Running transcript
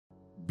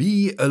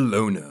Be a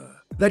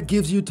loner. That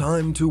gives you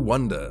time to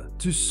wonder,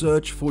 to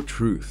search for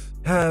truth.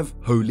 Have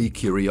holy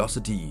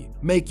curiosity.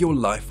 Make your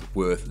life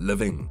worth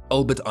living.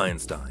 Albert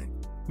Einstein.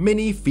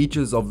 Many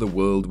features of the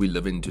world we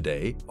live in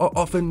today are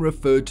often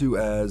referred to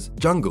as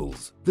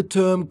jungles. The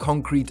term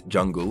concrete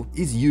jungle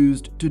is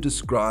used to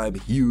describe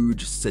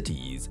huge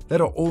cities that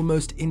are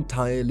almost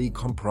entirely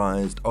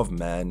comprised of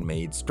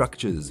man-made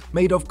structures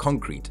made of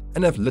concrete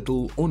and have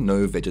little or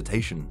no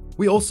vegetation.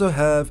 We also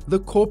have the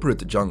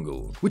corporate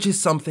jungle, which is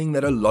something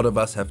that a lot of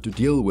us have to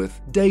deal with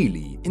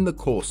daily in the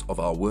course of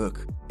our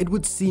work. It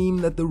would seem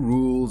that the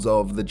rules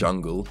of the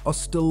jungle are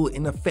still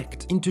in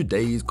effect in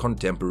today's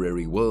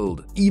contemporary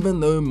world, even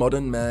though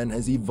modern man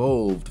has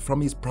evolved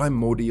from his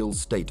primordial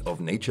state of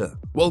nature.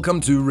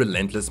 Welcome to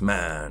Relentless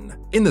Man.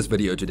 In this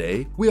video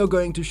today, we are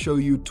going to show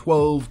you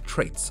 12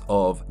 traits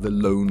of the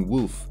lone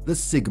wolf, the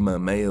Sigma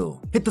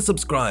male. Hit the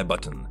subscribe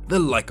button, the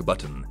like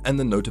button, and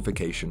the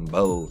notification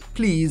bell.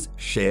 Please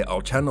share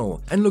our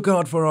channel and look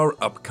out for our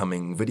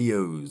upcoming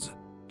videos.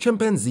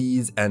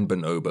 Chimpanzees and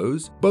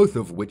bonobos, both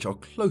of which are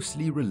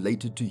closely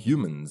related to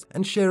humans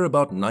and share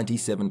about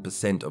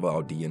 97% of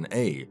our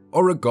DNA,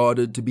 are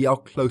regarded to be our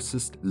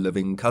closest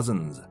living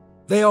cousins.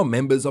 They are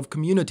members of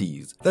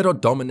communities that are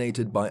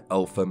dominated by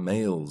alpha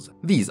males.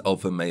 These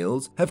alpha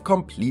males have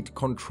complete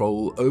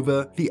control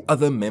over the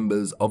other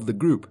members of the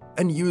group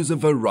and use a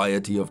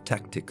variety of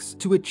tactics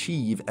to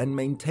achieve and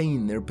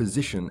maintain their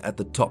position at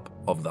the top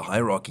of the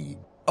hierarchy.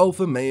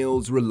 Alpha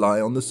males rely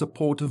on the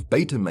support of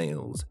beta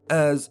males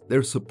as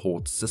their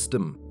support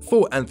system.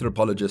 For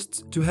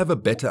anthropologists to have a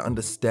better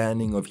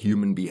understanding of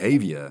human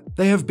behavior,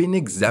 they have been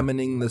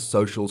examining the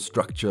social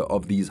structure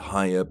of these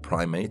higher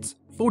primates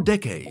for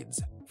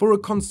decades. For a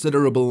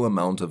considerable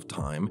amount of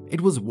time,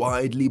 it was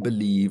widely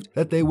believed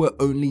that there were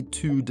only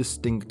two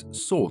distinct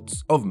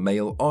sorts of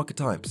male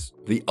archetypes,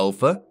 the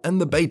alpha and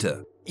the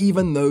beta.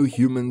 Even though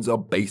humans are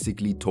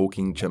basically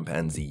talking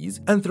chimpanzees,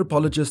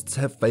 anthropologists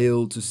have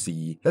failed to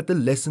see that the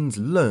lessons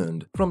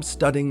learned from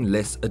studying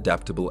less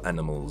adaptable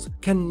animals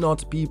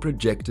cannot be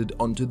projected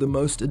onto the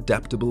most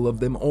adaptable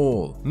of them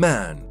all,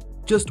 man.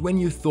 Just when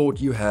you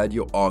thought you had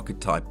your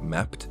archetype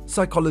mapped,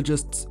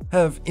 psychologists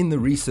have in the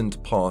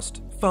recent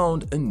past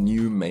found a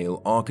new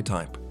male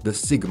archetype, the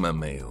Sigma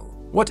male.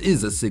 What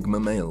is a Sigma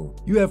male?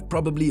 You have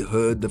probably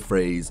heard the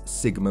phrase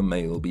Sigma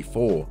male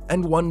before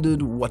and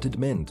wondered what it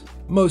meant.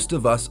 Most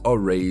of us are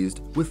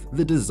raised with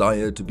the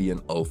desire to be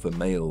an alpha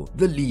male.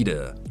 The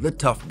leader, the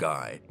tough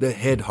guy, the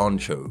head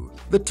honcho,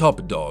 the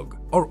top dog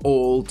are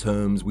all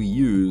terms we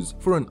use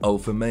for an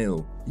alpha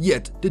male.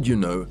 Yet, did you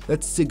know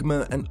that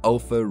Sigma and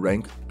Alpha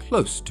rank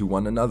close to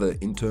one another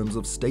in terms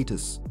of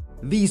status?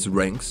 These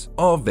ranks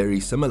are very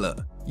similar,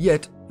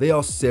 yet there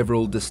are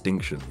several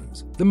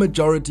distinctions. The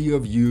majority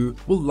of you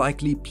will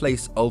likely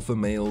place alpha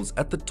males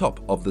at the top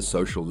of the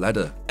social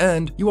ladder,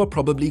 and you are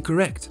probably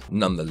correct.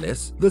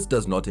 Nonetheless, this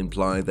does not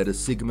imply that a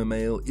Sigma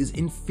male is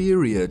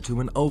inferior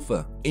to an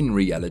alpha. In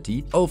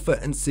reality, alpha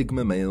and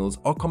Sigma males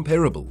are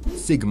comparable.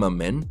 Sigma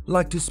men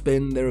like to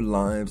spend their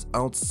lives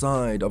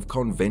outside of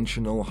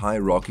conventional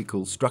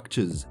hierarchical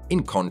structures.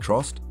 In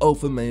contrast,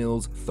 alpha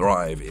males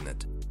thrive in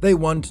it. They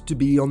want to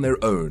be on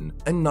their own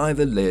and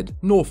neither lead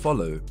nor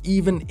follow.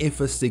 Even if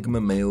a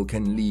Sigma male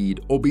can lead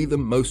or be the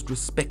most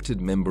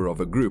respected member of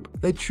a group,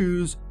 they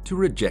choose to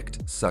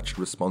reject such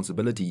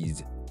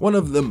responsibilities. One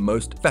of the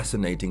most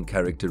fascinating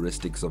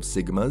characteristics of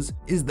Sigmas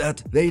is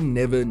that they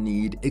never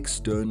need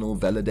external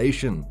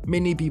validation.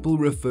 Many people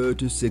refer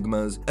to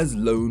Sigmas as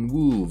lone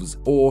wolves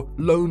or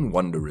lone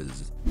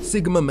wanderers.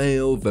 Sigma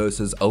male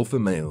versus alpha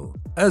male.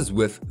 As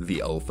with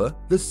the alpha,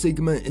 the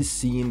Sigma is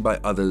seen by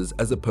others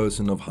as a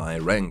person of high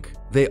rank.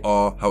 There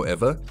are,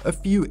 however, a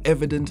few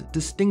evident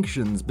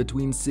distinctions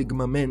between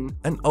Sigma men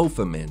and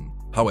alpha men.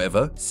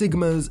 However,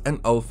 Sigmas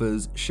and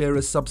Alphas share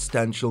a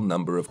substantial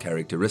number of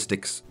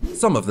characteristics.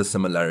 Some of the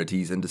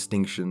similarities and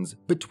distinctions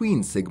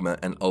between Sigma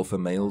and Alpha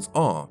males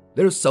are: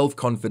 their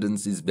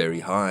self-confidence is very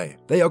high.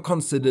 They are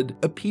considered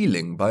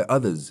appealing by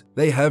others.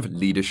 They have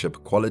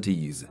leadership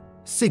qualities.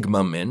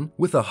 Sigma men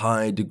with a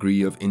high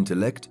degree of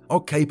intellect are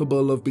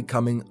capable of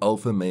becoming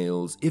alpha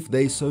males if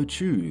they so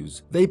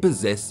choose. They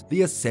possess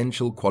the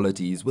essential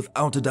qualities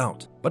without a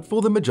doubt, but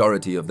for the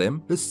majority of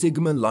them, the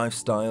Sigma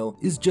lifestyle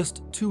is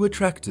just too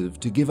attractive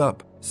to give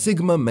up.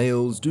 Sigma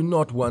males do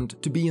not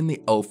want to be in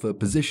the alpha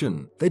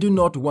position. They do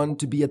not want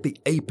to be at the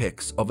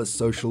apex of a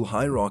social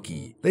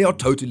hierarchy. They are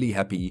totally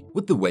happy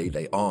with the way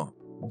they are.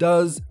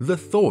 Does the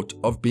thought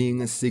of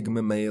being a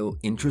Sigma male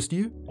interest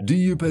you? Do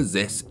you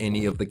possess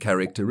any of the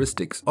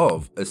characteristics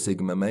of a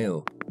Sigma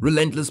male?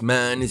 Relentless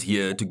Man is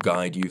here to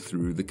guide you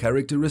through the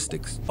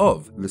characteristics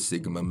of the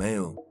Sigma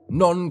male.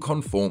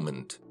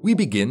 Non-conformant. We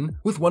begin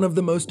with one of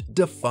the most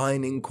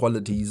defining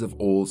qualities of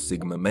all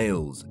Sigma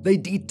males. They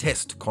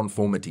detest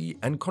conformity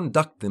and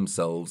conduct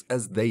themselves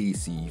as they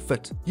see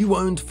fit. You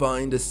won't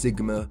find a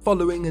Sigma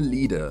following a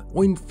leader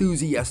or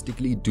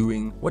enthusiastically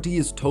doing what he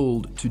is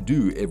told to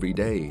do every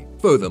day.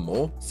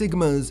 Furthermore,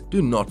 Sigmas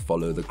do not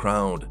follow the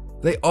crowd.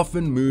 They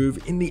often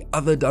move in the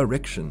other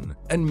direction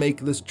and make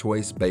this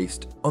choice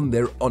based on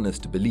their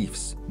honest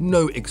beliefs.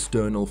 No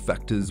external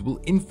factors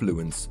will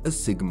influence a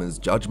Sigma's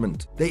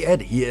judgment. They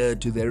adhere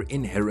to their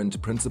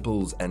inherent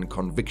principles and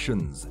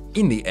convictions.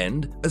 In the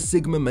end, a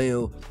Sigma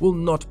male will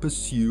not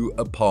pursue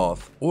a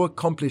path or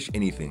accomplish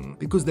anything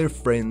because their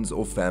friends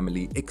or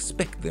family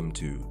expect them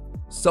to.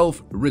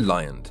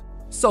 Self-reliant.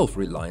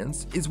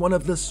 Self-reliance is one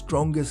of the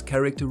strongest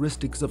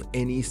characteristics of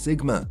any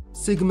Sigma.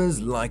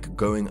 Sigmas like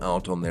going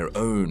out on their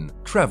own,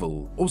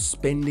 travel, or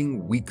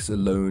spending weeks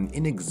alone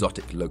in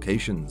exotic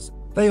locations.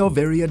 They are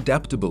very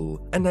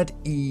adaptable and at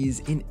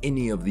ease in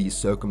any of these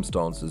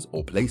circumstances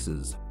or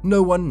places.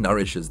 No one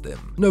nourishes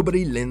them.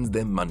 Nobody lends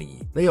them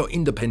money. They are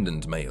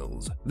independent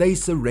males. They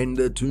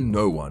surrender to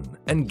no one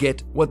and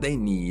get what they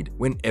need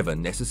whenever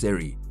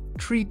necessary.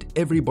 Treat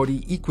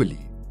everybody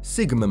equally.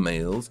 Sigma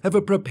males have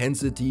a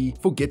propensity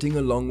for getting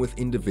along with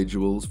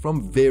individuals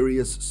from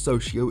various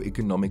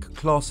socio-economic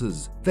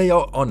classes. They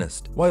are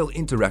honest while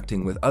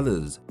interacting with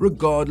others,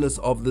 regardless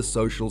of the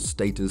social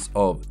status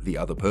of the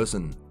other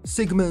person.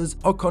 Sigmas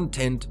are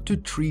content to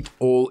treat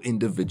all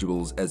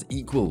individuals as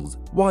equals,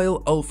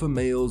 while alpha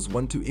males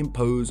want to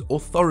impose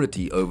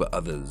authority over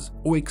others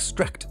or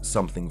extract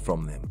something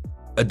from them.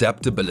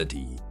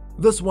 Adaptability.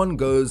 This one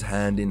goes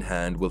hand in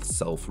hand with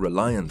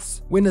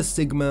self-reliance. When a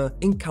Sigma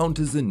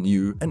encounters a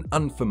new and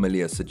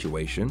unfamiliar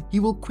situation, he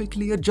will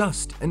quickly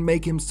adjust and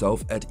make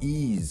himself at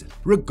ease.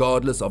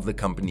 Regardless of the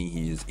company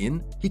he is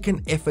in, he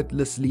can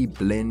effortlessly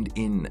blend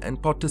in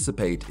and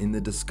participate in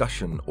the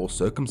discussion or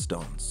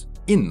circumstance.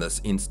 In this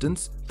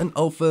instance, an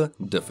alpha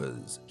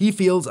differs. He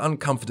feels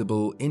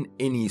uncomfortable in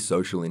any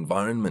social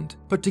environment,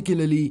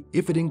 particularly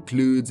if it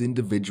includes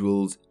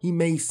individuals he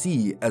may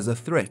see as a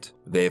threat.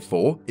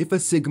 Therefore, if a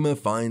Sigma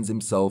finds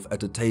himself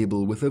at a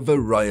table with a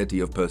variety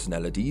of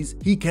personalities,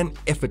 he can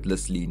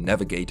effortlessly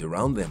navigate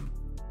around them.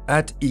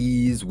 At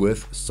ease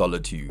with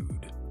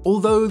solitude.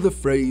 Although the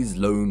phrase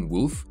lone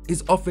wolf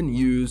is often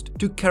used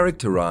to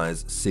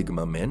characterize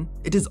Sigma men,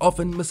 it is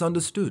often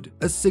misunderstood.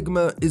 A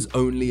Sigma is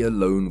only a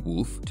lone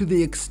wolf to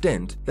the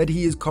extent that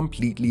he is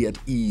completely at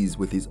ease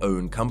with his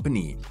own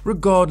company,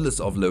 regardless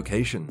of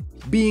location.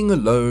 Being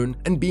alone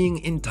and being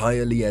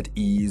entirely at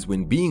ease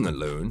when being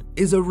alone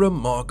is a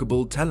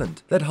remarkable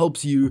talent that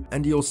helps you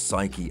and your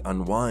psyche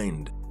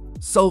unwind.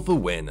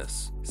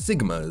 Self-awareness.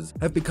 Sigmas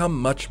have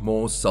become much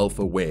more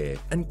self-aware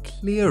and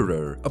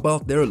clearer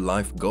about their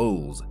life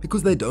goals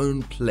because they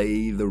don't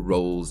play the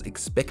roles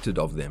expected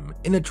of them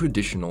in a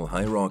traditional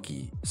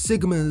hierarchy.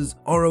 Sigmas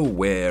are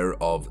aware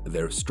of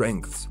their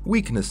strengths,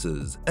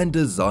 weaknesses, and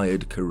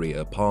desired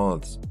career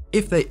paths.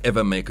 If they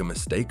ever make a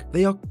mistake,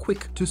 they are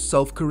quick to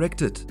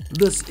self-correct it.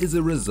 This is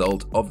a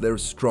result of their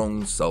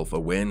strong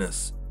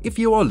self-awareness. If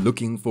you are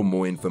looking for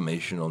more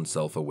information on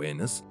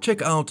self-awareness,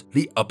 check out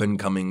the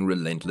up-and-coming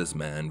Relentless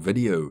Man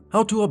video,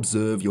 How to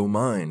Observe Your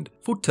Mind,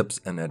 for tips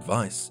and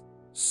advice.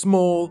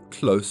 Small,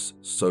 close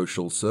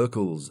social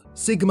circles.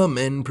 Sigma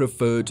men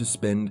prefer to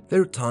spend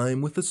their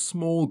time with a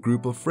small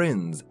group of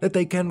friends that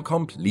they can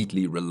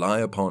completely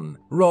rely upon,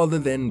 rather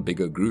than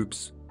bigger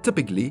groups.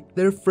 Typically,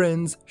 their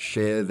friends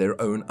share their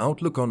own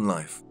outlook on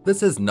life. This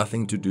has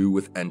nothing to do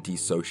with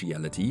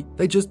anti-sociality,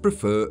 they just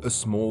prefer a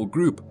small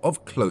group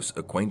of close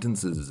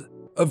acquaintances.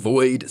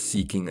 Avoid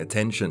seeking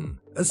attention.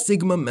 A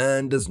Sigma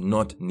man does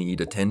not need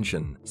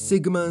attention.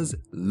 Sigmas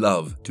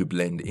love to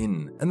blend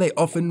in, and they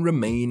often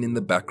remain in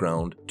the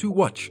background to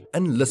watch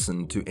and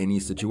listen to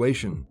any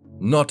situation.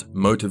 Not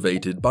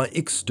motivated by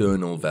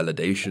external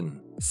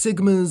validation.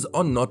 Sigmas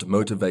are not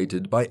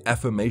motivated by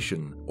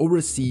affirmation or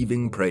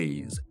receiving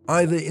praise,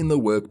 either in the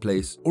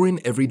workplace or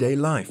in everyday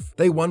life.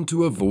 They want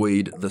to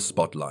avoid the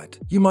spotlight.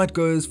 You might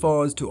go as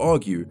far as to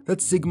argue that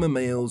Sigma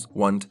males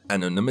want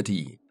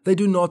anonymity. They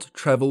do not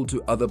travel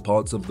to other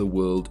parts of the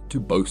world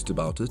to boast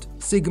about it.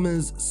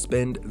 Sigmas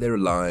spend their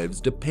lives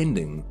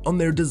depending on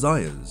their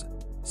desires.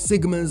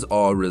 Sigmas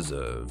are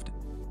reserved.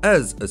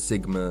 As a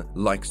Sigma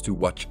likes to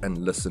watch and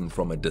listen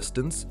from a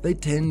distance, they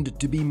tend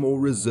to be more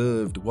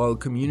reserved while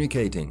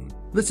communicating.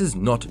 This is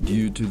not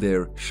due to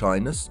their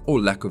shyness or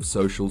lack of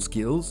social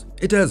skills.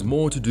 It has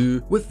more to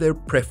do with their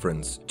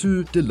preference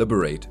to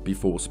deliberate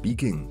before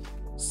speaking.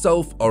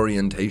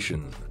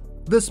 Self-orientation.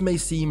 This may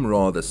seem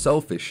rather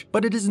selfish,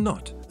 but it is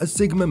not. A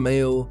Sigma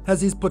male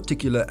has his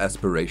particular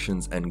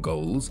aspirations and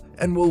goals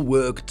and will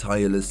work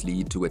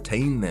tirelessly to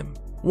attain them.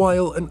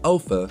 While an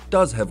alpha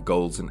does have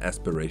goals and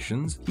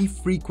aspirations, he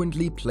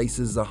frequently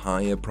places a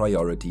higher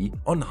priority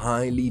on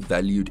highly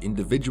valued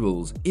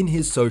individuals in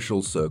his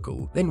social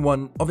circle than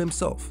one of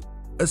himself.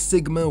 A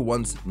Sigma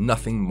wants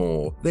nothing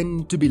more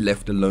than to be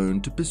left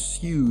alone to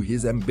pursue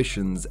his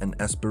ambitions and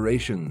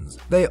aspirations.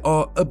 They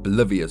are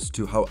oblivious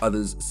to how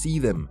others see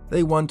them.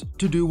 They want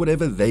to do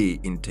whatever they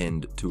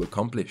intend to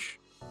accomplish.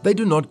 They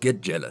do not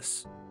get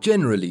jealous.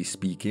 Generally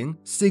speaking,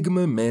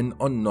 Sigma men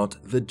are not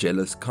the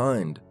jealous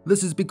kind.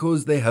 This is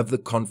because they have the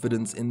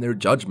confidence in their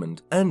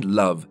judgment and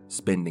love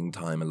spending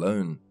time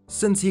alone.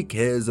 Since he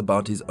cares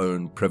about his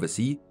own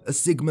privacy, a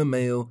Sigma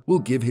male will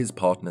give his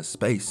partner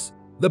space.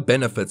 The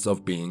benefits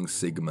of being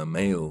Sigma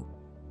male.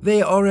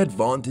 There are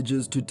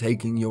advantages to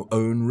taking your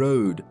own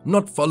road,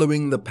 not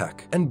following the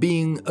pack, and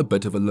being a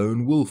bit of a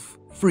lone wolf.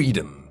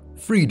 Freedom.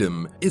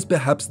 Freedom is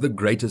perhaps the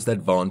greatest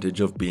advantage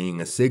of being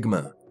a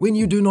Sigma. When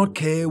you do not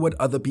care what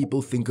other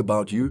people think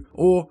about you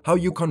or how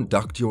you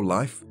conduct your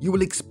life, you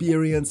will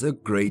experience a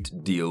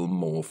great deal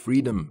more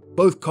freedom,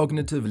 both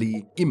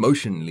cognitively,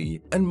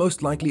 emotionally, and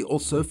most likely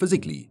also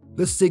physically.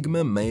 The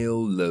Sigma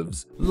male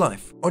lives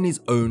life on his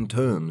own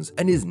terms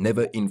and is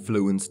never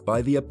influenced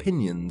by the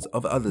opinions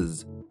of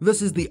others.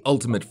 This is the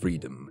ultimate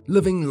freedom,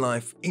 living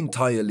life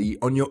entirely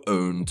on your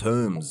own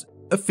terms.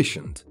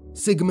 Efficient.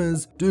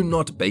 Sigmas do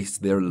not base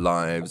their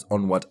lives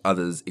on what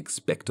others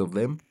expect of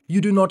them. You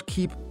do not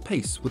keep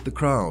pace with the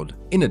crowd.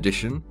 In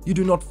addition, you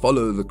do not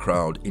follow the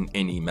crowd in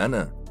any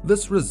manner.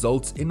 This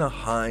results in a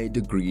high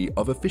degree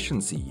of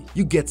efficiency.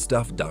 You get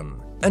stuff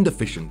done, and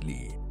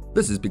efficiently.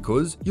 This is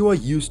because you are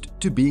used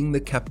to being the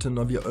captain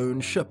of your own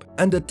ship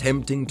and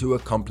attempting to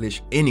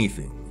accomplish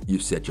anything you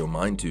set your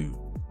mind to.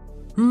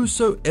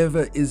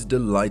 Whosoever is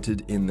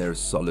delighted in their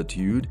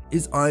solitude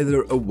is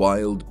either a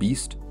wild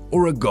beast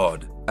or a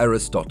god.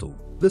 Aristotle.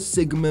 The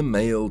Sigma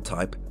male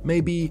type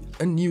may be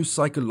a new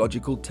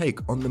psychological take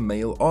on the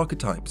male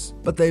archetypes,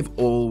 but they've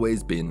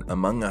always been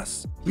among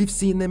us. We've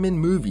seen them in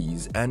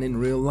movies and in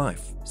real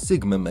life.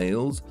 Sigma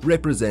males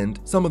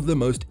represent some of the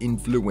most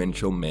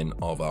influential men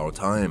of our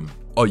time.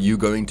 Are you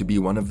going to be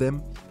one of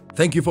them?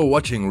 Thank you for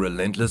watching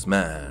Relentless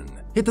Man.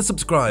 Hit the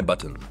subscribe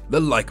button, the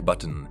like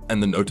button,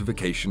 and the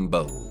notification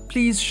bell.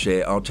 Please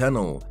share our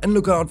channel and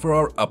look out for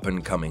our up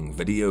and coming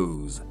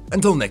videos.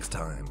 Until next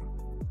time.